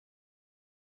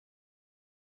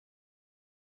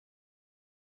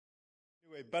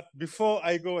Anyway, but before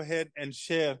I go ahead and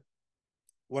share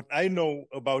what I know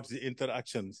about the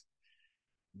interactions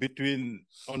between,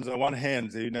 on the one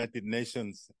hand, the United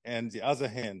Nations, and the other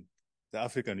hand, the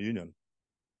African Union,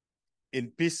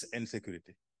 in peace and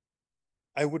security,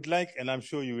 I would like, and I'm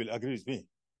sure you will agree with me,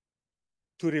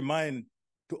 to remind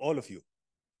to all of you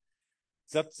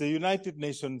that the United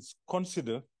Nations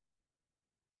consider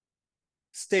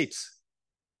states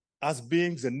as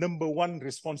being the number one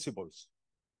responsibles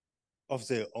of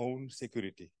their own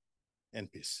security and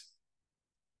peace.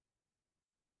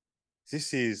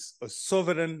 This is a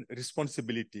sovereign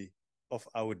responsibility of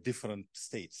our different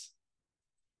states.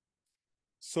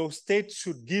 So states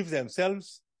should give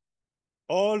themselves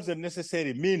all the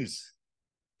necessary means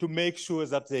to make sure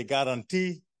that they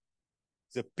guarantee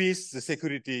the peace, the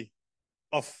security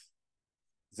of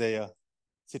their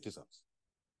citizens.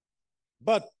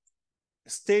 But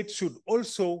states should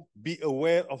also be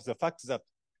aware of the fact that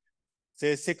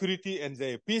their security and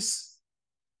their peace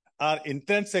are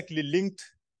intrinsically linked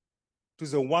to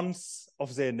the wants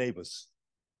of their neighbors.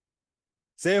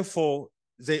 Therefore,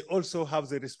 they also have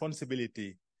the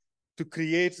responsibility to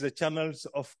create the channels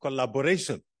of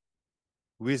collaboration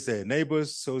with their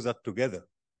neighbors so that together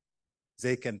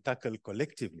they can tackle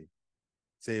collectively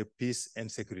their peace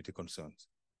and security concerns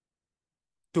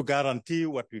to guarantee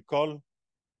what we call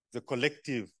the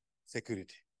collective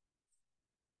security.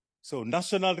 So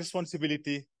national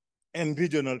responsibility and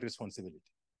regional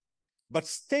responsibility. But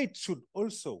states should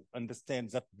also understand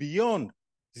that beyond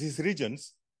these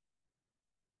regions,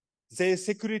 their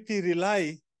security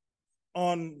rely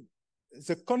on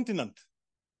the continent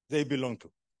they belong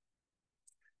to.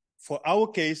 For our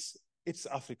case, it's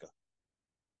Africa.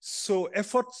 So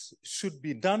efforts should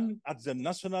be done at the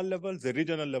national level, the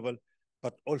regional level,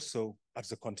 but also at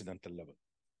the continental level.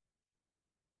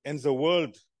 And the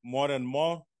world, more and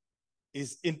more,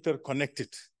 is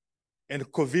interconnected. And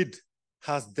COVID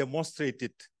has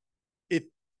demonstrated it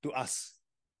to us,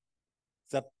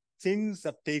 that things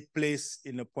that take place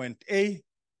in a point A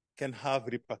can have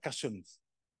repercussions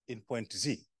in point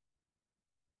Z.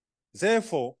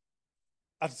 Therefore,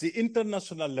 at the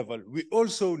international level, we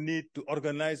also need to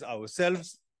organize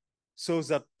ourselves so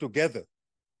that together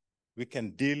we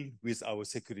can deal with our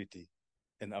security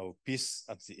and our peace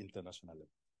at the international level.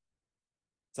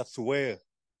 That's where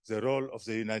the role of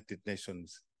the United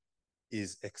Nations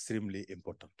is extremely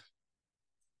important.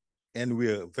 And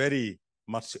we are very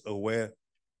much aware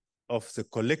of the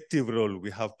collective role we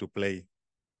have to play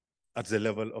at the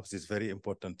level of this very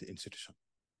important institution.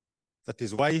 That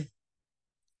is why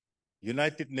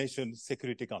United Nations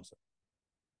Security Council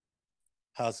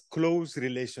has close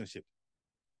relationship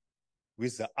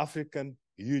with the African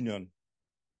Union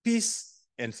Peace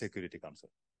and Security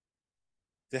Council.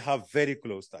 They have very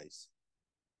close ties.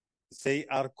 They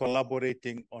are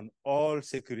collaborating on all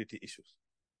security issues.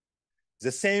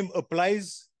 The same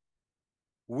applies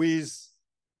with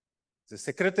the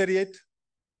Secretariat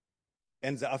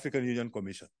and the African Union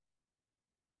Commission.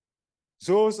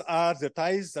 Those are the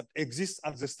ties that exist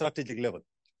at the strategic level.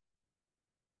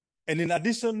 And in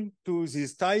addition to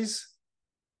these ties,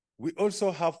 we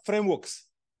also have frameworks.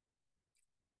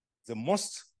 The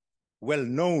most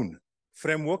well-known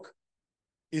framework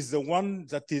is the one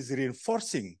that is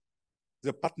reinforcing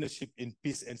the partnership in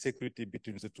peace and security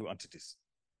between the two entities.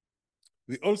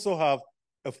 We also have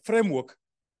a framework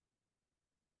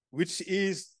which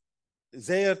is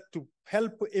there to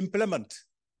help implement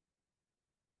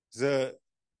the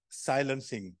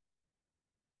silencing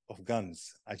of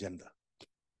guns agenda.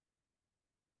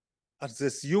 At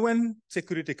this UN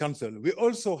Security Council, we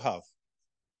also have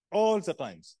all the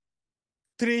times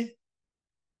 3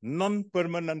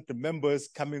 non-permanent members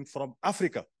coming from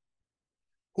Africa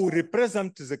who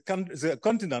represent the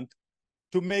continent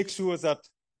to make sure that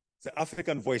the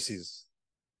African voices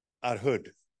are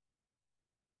heard.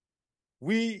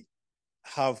 We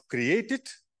have created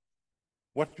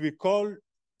what we call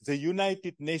the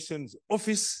United Nations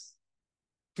Office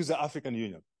to the African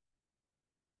Union.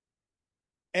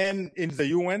 And in the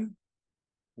UN,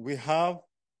 we have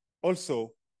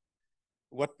also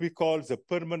what we call the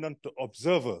Permanent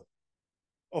Observer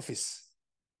Office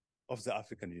of the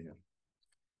African Union.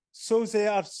 So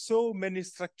there are so many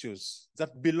structures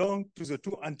that belong to the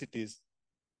two entities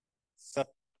that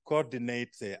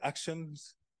coordinate their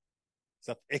actions,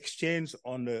 that exchange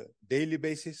on a daily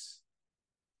basis,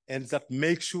 and that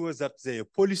make sure that their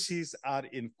policies are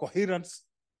in coherence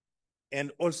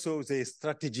and also their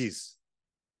strategies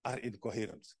are in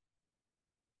coherence.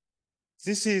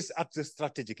 This is at the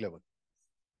strategic level.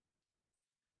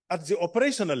 At the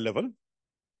operational level,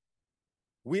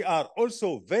 we are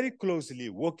also very closely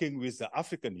working with the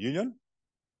African Union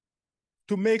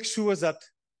to make sure that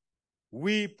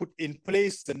we put in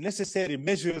place the necessary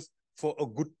measures for a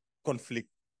good conflict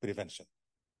prevention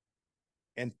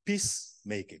and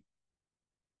peacemaking.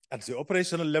 At the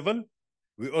operational level,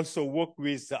 we also work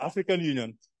with the African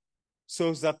Union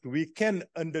so that we can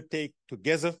undertake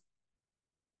together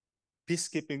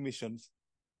peacekeeping missions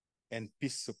and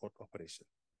peace support operations.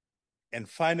 And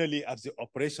finally, at the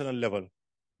operational level,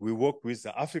 we work with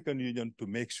the African Union to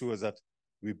make sure that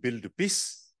we build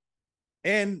peace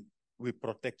and we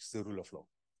protect the rule of law.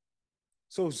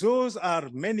 So those are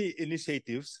many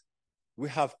initiatives we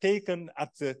have taken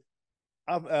at the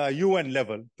UN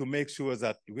level to make sure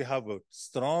that we have a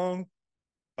strong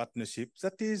partnership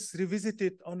that is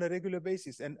revisited on a regular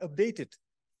basis and updated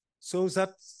so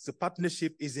that the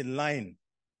partnership is in line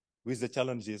with the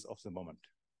challenges of the moment.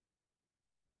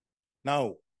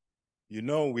 Now, you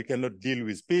know, we cannot deal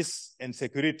with peace and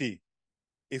security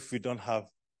if we don't have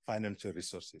financial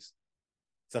resources.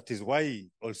 That is why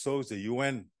also the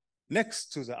UN,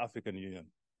 next to the African Union,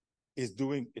 is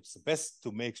doing its best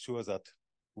to make sure that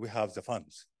we have the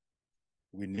funds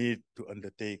we need to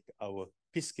undertake our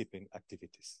peacekeeping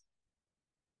activities.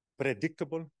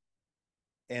 Predictable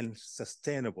and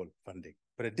sustainable funding.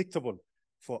 Predictable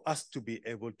for us to be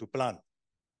able to plan,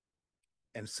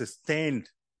 and sustained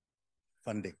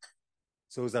funding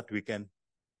so that we can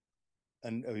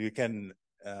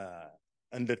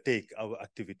undertake our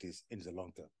activities in the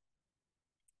long term.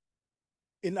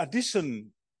 In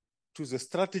addition to the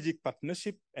strategic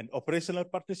partnership and operational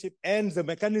partnership and the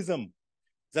mechanism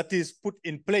that is put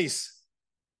in place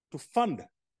to fund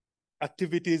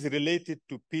activities related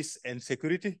to peace and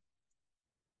security,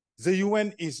 the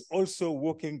UN is also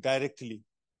working directly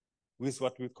with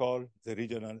what we call the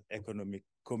regional economic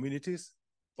communities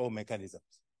or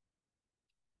mechanisms.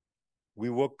 We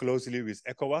work closely with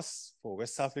ECOWAS for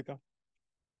West Africa,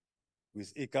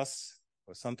 with ECAS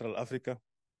for Central Africa,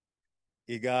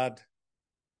 IGAD,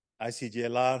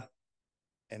 ICGLR,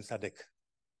 and SADC,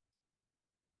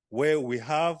 where we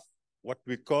have what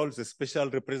we call the special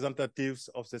representatives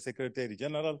of the Secretary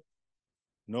General,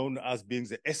 known as being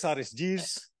the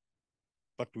SRSGs,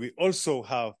 but we also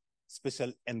have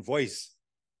special envoys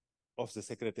of the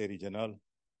Secretary General,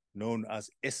 known as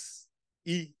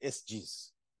SESGs.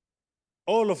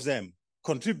 All of them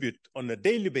contribute on a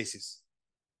daily basis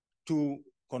to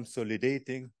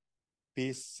consolidating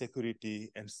peace,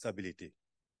 security, and stability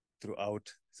throughout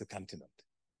the continent.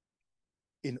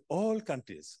 In all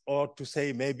countries, or to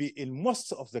say maybe in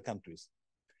most of the countries,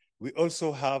 we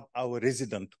also have our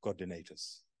resident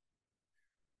coordinators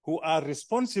who are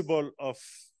responsible of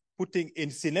putting in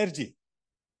synergy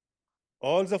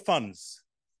all the funds,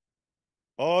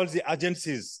 all the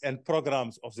agencies and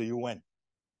programs of the UN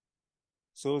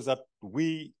so that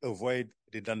we avoid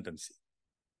redundancy.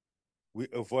 We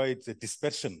avoid the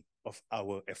dispersion of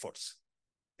our efforts,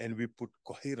 and we put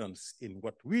coherence in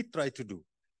what we try to do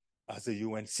as a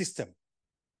UN system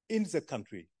in the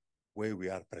country where we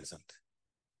are present.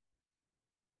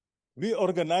 We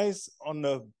organize on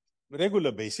a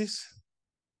regular basis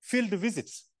field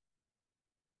visits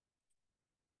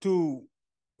to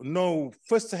know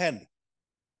firsthand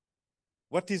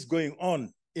what is going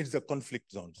on in the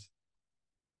conflict zones.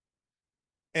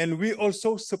 And we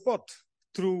also support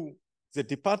through the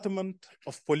Department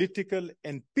of Political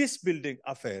and Peacebuilding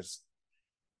Affairs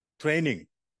training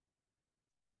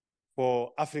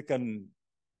for African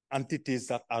entities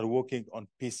that are working on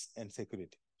peace and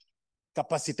security,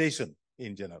 capacitation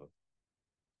in general,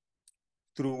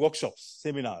 through workshops,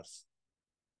 seminars.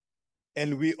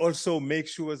 And we also make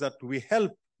sure that we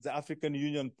help the African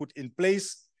Union put in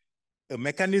place a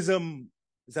mechanism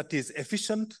that is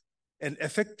efficient and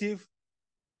effective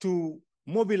to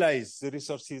mobilize the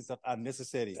resources that are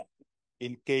necessary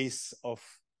in case of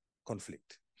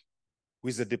conflict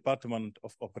with the Department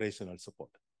of Operational Support.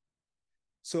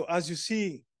 So as you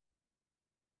see,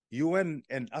 UN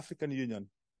and African Union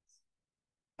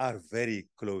are very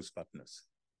close partners.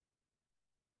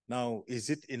 Now, is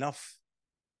it enough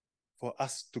for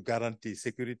us to guarantee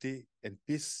security and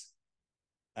peace?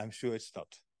 I'm sure it's not.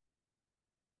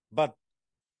 But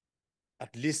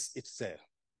at least it's there.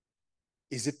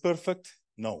 Is it perfect?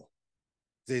 No.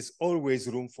 There's always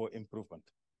room for improvement.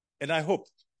 And I hope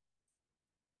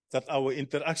that our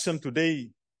interaction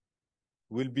today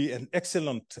will be an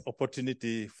excellent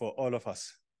opportunity for all of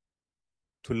us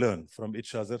to learn from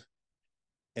each other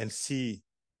and see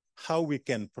how we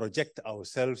can project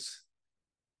ourselves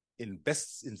in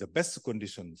the best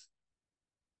conditions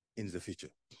in the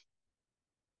future.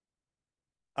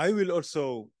 I will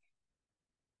also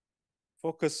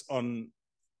focus on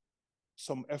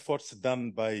some efforts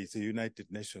done by the United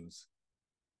Nations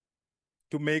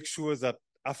to make sure that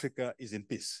Africa is in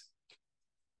peace.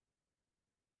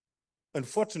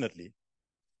 Unfortunately,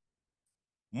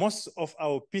 most of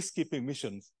our peacekeeping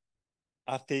missions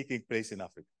are taking place in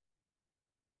Africa.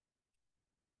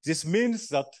 This means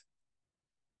that,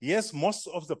 yes, most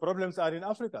of the problems are in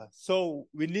Africa. So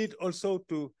we need also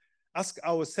to ask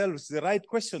ourselves the right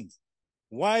questions.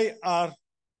 Why are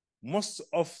most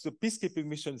of the peacekeeping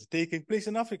missions taking place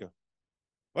in Africa?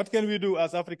 What can we do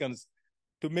as Africans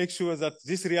to make sure that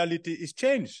this reality is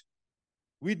changed?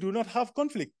 We do not have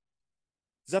conflict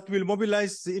that will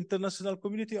mobilize the international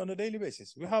community on a daily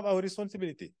basis. We have our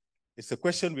responsibility. It's a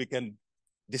question we can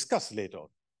discuss later on.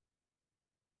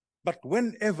 But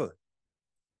whenever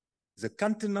the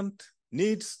continent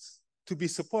needs to be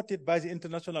supported by the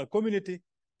international community,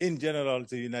 in general,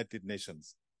 the United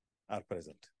Nations are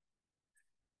present.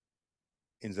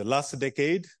 In the last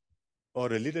decade,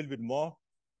 or a little bit more,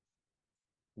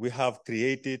 we have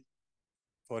created,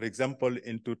 for example,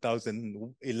 in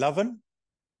 2011,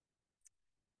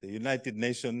 the United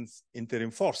Nations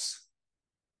Interim Force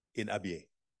in Abyei,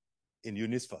 in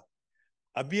UNISFA.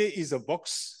 Abyei is a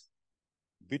box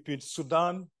between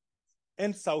Sudan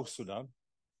and South Sudan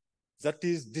that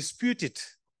is disputed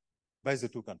by the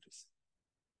two countries.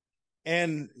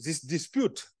 And this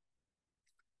dispute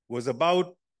was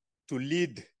about to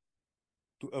lead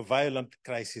to a violent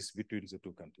crisis between the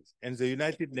two countries. And the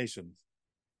United Nations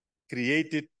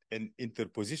created an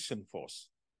interposition force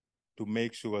to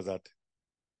make sure that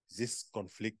this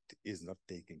conflict is not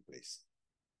taking place.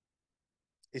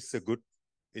 It's a good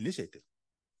initiative.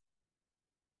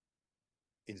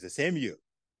 In the same year,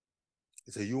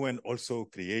 the UN also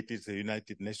created the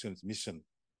United Nations mission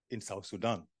in South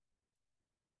Sudan,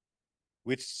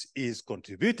 which is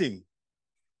contributing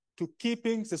to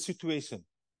keeping the situation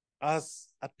as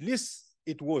at least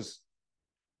it was,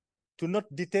 to not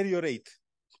deteriorate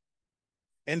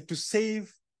and to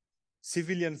save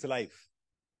civilians' life.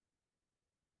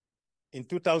 In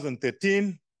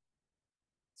 2013,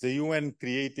 the UN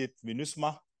created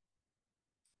MINUSMA.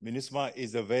 MINUSMA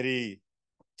is a very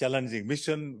challenging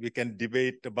mission. We can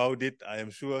debate about it, I am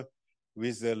sure.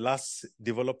 With the last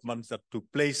developments that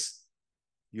took place,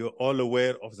 you're all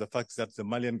aware of the fact that the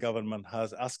Malian government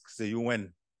has asked the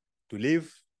UN to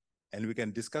leave, and we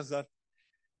can discuss that.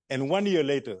 And 1 year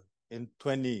later, in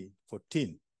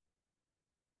 2014,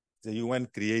 the UN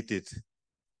created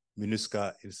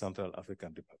MINUSCA in Central African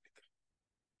Republic.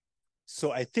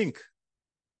 So I think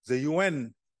the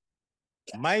UN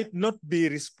might not be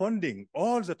responding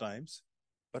all the times,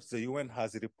 but the UN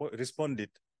has responded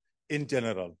in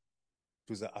general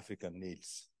to the African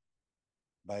needs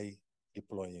by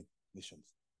deploying missions.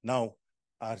 Now,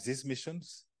 are these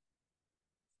missions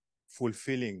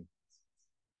fulfilling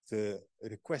the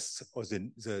requests or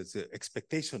the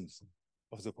expectations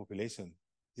of the population?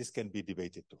 This can be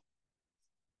debated too.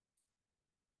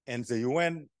 And the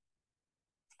UN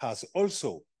has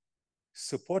also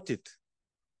supported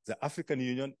the African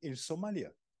Union in Somalia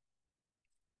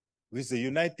with the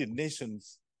United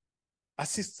Nations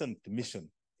Assistant Mission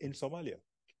in Somalia,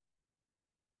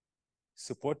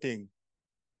 supporting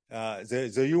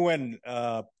the UN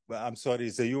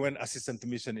Assistant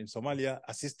Mission in Somalia,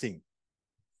 assisting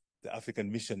the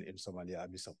African Mission in Somalia,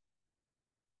 AMISOM.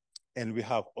 And we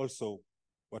have also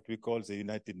what we call the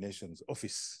United Nations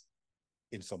Office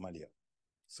in Somalia,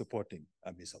 supporting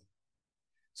AMISOM.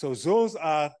 So those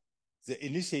are the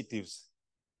initiatives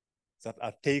that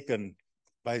are taken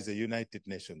by the United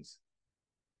Nations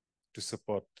to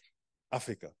support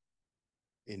Africa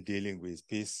in dealing with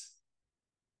peace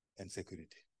and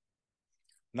security.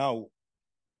 Now,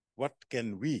 what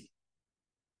can we,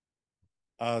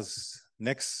 as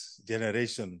next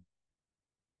generation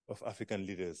of African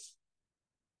leaders,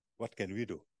 what can we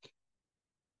do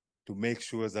to make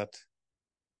sure that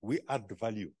we add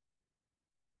value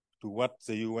to what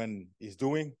the UN is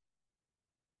doing,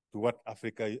 to what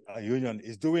African Union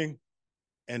is doing,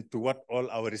 and to what all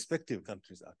our respective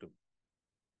countries are doing?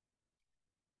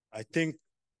 I think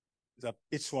that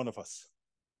each one of us,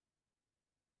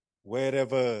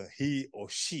 wherever he or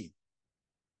she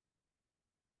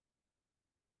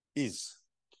is,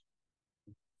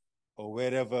 or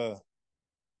wherever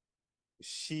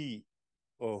she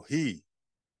or he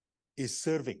is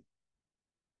serving,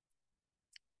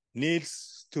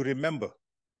 needs to remember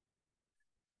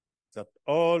that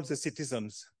all the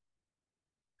citizens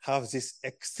have this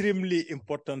extremely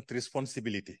important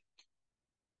responsibility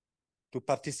to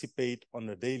participate on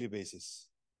a daily basis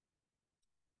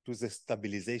to the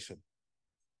stabilization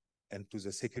and to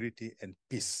the security and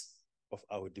peace of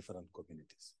our different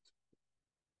communities.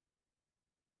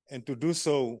 And to do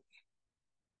so,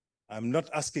 I'm not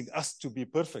asking us to be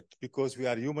perfect because we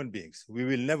are human beings. We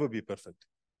will never be perfect.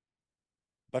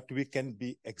 But we can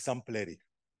be exemplary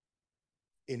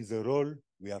in the role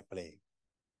we are playing.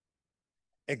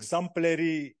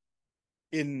 Exemplary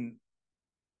in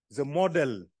the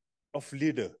model of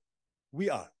leader we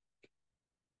are.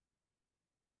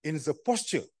 In the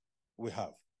posture we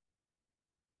have.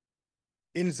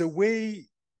 In the way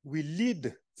we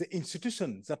lead the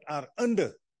institutions that are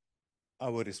under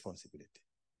our responsibility.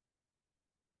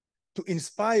 To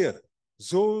inspire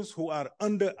those who are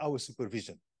under our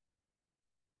supervision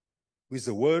with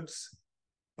the words,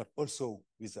 but also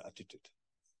with the attitude.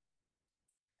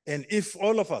 And if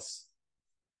all of us,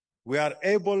 we are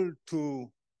able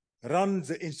to run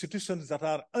the institutions that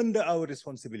are under our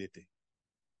responsibility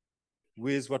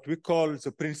with what we call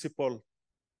the principle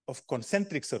of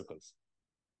concentric circles,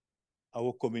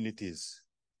 our communities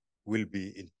will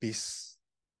be in peace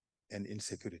and in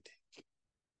security.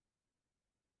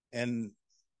 And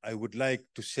I would like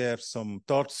to share some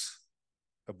thoughts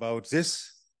about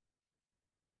this.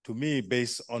 To me,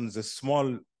 based on the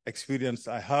small experience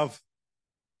I have,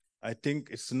 I think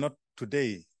it's not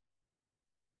today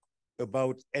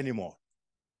about anymore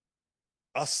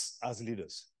us as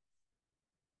leaders,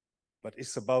 but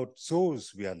it's about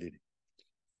those we are leading.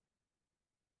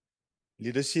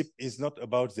 Leadership is not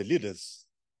about the leaders,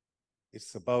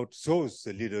 it's about those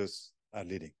the leaders are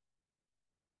leading.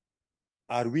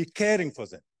 Are we caring for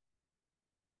them?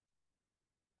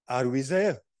 Are we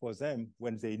there for them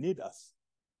when they need us?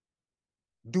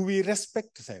 Do we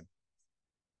respect them?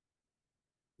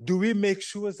 Do we make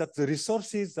sure that the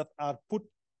resources that are put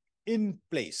in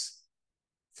place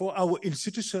for our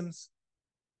institutions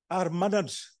are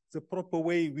managed the proper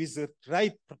way with the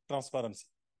right transparency,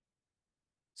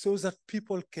 so that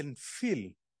people can feel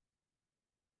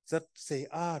that they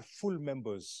are full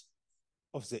members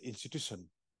of the institution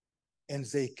and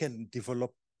they can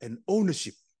develop an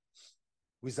ownership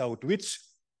without which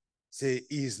there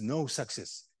is no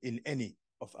success in any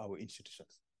of our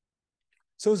institutions.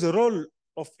 So the role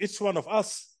of each one of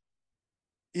us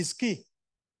is key.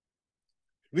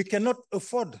 We cannot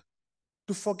afford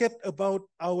to forget about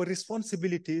our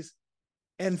responsibilities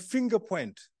and finger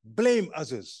point, blame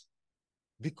others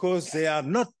because they are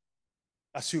not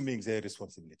assuming their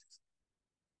responsibilities.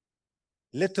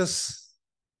 Let us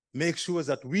make sure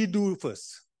that we do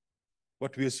first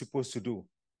what we are supposed to do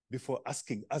before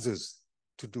asking others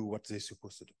to do what they're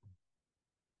supposed to do.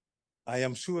 I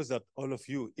am sure that all of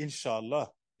you, inshallah,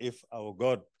 if our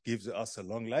God gives us a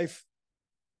long life,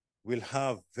 will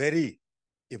have very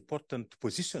important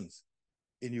positions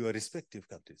in your respective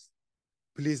countries.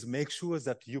 Please make sure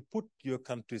that you put your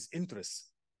country's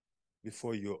interests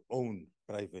before your own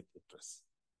private interests.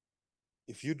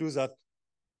 If you do that,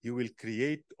 you will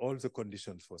create all the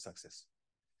conditions for success.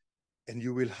 And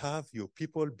you will have your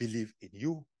people believe in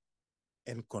you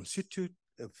and constitute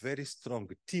a very strong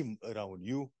team around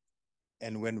you.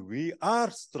 And when we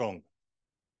are strong,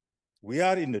 we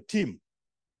are in a team,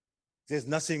 there's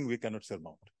nothing we cannot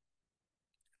surmount.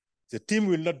 The team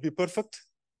will not be perfect.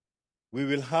 We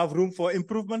will have room for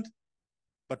improvement,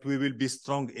 but we will be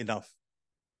strong enough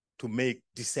to make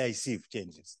decisive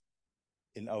changes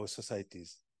in our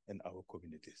societies and our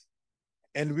communities.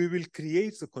 And we will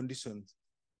create the conditions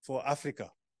for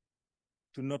Africa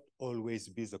to not always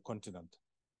be the continent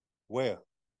where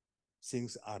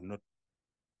things are not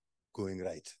going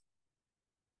right,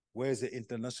 where the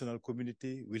international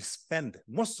community will spend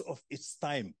most of its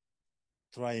time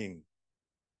trying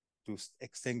to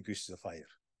extinguish the fire.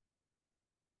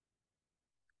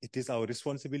 It is our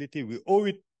responsibility. We owe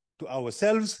it to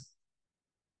ourselves.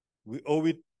 We owe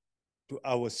it to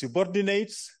our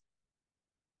subordinates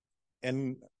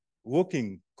and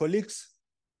working colleagues.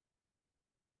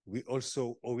 We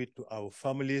also owe it to our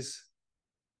families,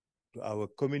 to our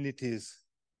communities,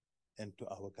 and to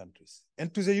our countries,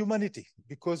 and to the humanity,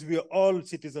 because we are all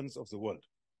citizens of the world.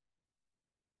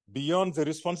 Beyond the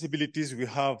responsibilities we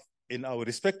have in our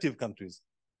respective countries,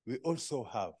 we also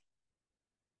have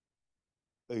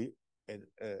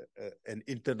an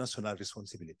international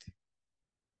responsibility,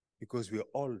 because we are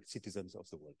all citizens of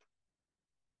the world.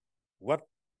 What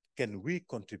can we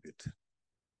contribute?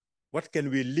 What can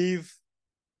we leave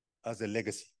as a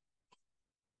legacy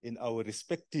in our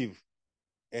respective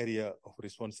area of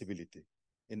responsibility,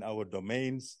 in our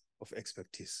domains of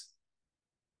expertise?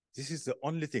 This is the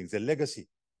only thing, the legacy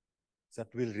that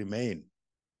will remain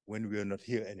when we are not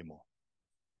here anymore.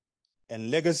 And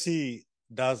legacy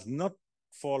does not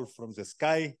fall from the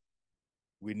sky.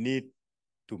 We need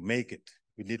to make it.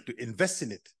 We need to invest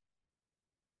in it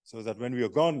so that when we are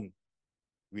gone,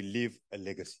 we leave a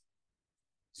legacy.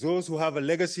 Those who have a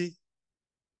legacy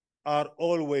are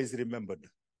always remembered.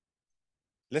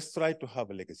 Let's try to have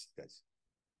a legacy, guys.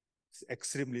 It's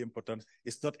extremely important.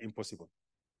 It's not impossible.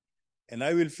 And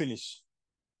I will finish.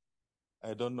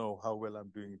 I don't know how well I'm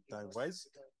doing time-wise,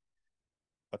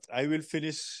 but I will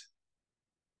finish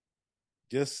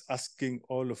just asking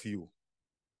all of you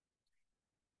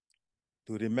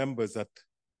to remember that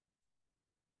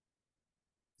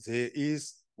there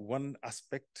is one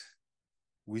aspect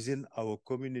within our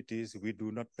communities we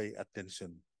do not pay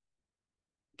attention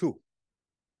to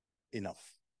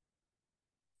enough.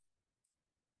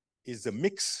 Is the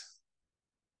mix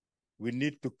we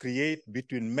need to create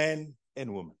between men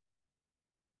and women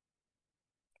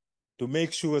to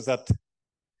make sure that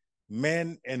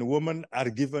men and women are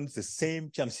given the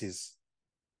same chances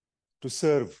to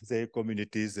serve their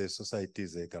communities, their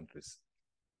societies, their countries.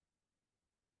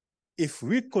 If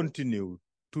we continue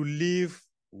to leave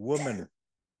women,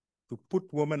 to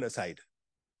put women aside,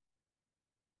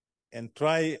 and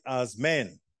try as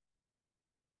men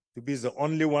to be the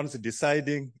only ones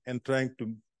deciding and trying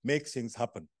to make things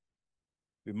happen,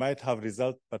 we might have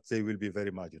results, but they will be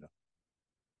very marginal.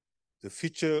 The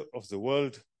future of the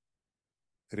world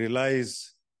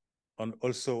relies on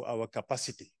also our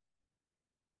capacity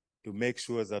to make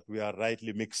sure that we are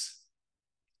rightly mixed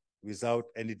without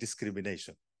any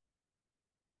discrimination,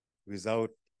 without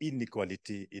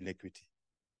inequality, inequity.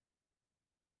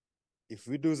 If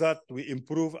we do that, we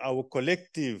improve our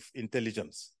collective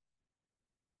intelligence,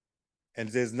 and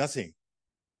there's nothing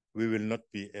we will not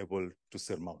be able to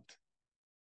surmount.